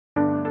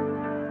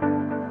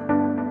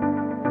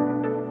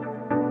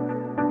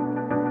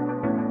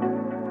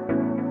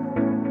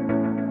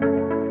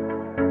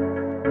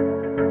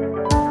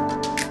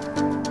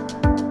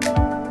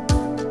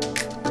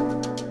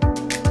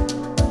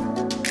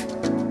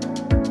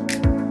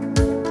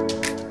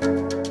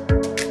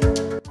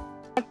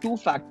two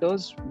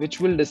factors which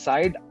will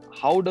decide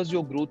how does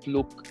your growth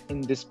look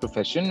in this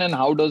profession and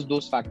how does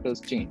those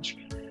factors change.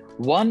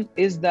 One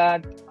is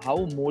that how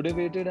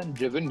motivated and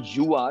driven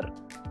you are,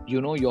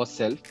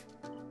 yourself.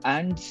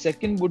 And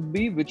second would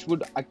be, which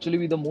would actually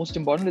be the most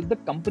important, is the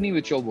company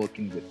which you're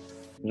working with,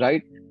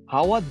 right?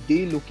 How are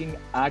they looking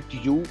at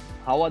you?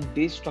 How are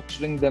they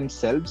structuring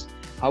themselves?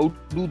 How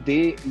do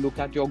they look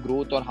at your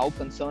growth, or how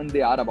concerned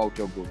they are about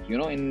your growth?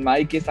 In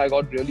my case, I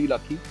got really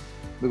lucky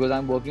because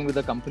I'm working with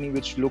a company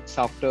which looks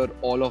after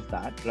all of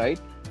that, right?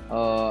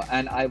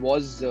 And I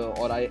was,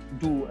 or I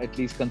do at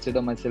least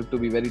consider myself to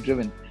be very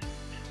driven,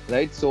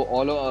 right? So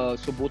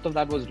so both of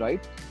that was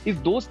right.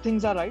 If those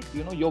things are right,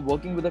 you're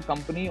working with a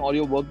company, or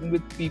you're working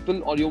with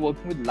people, or you're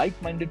working with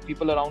like-minded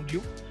people around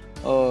you,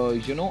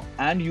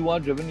 and you are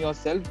driven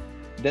yourself,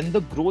 then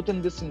the growth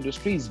in this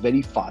industry is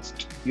very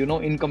fast,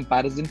 in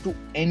comparison to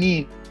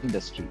any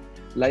industry.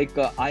 Like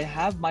I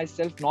have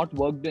myself not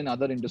worked in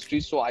other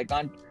industries, so I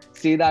can't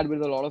say that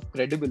with a lot of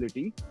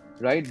credibility,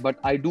 right? But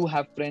I do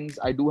have friends,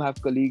 I do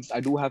have colleagues, I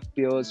do have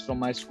peers from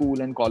my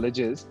school and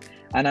colleges,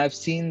 and I've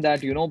seen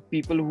that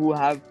people who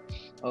have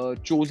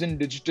chosen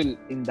digital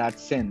in that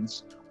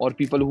sense, or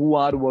people who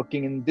are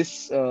working in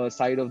this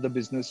side of the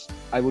business,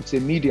 I would say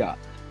media,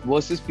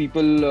 versus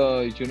people,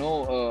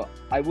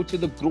 I would say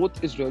the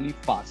growth is really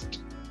fast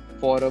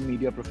for a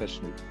media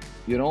professional,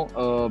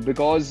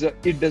 because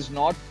it does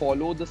not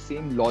follow the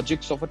same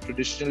logics of a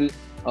traditional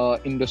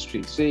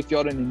industry. Say if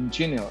you're an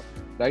engineer,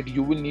 right,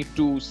 you will need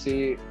to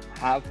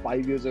have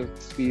 5 years of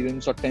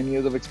experience or 10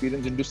 years of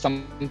experience into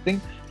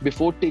something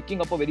before taking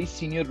up a very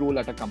senior role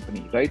at a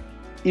company, right?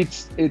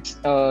 It's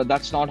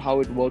that's not how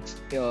it works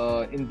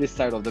in this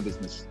side of the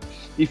business.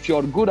 If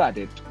you're good at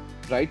it,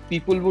 right,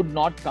 people would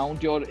not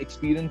count your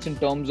experience in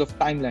terms of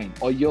timeline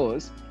or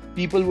years.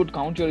 People would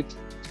count your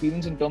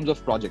experience in terms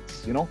of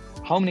projects.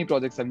 How many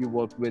projects have you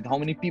worked with? How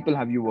many people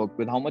have you worked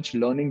with? How much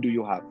learning do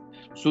you have?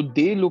 So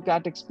they look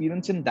at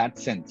experience in that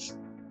sense,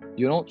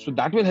 so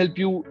that will help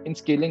you in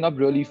scaling up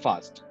really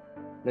fast.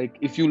 Like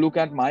if you look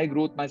at my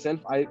growth myself,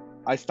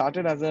 I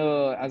started as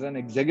an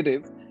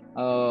executive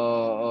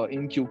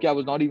in Qyuki. I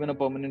was not even a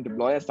permanent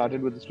employee. I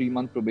started with a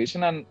 3-month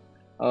probation, and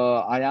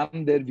I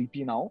am their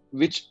VP now,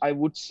 which I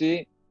would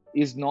say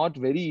is not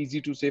very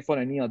easy to say for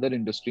any other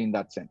industry in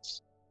that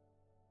sense.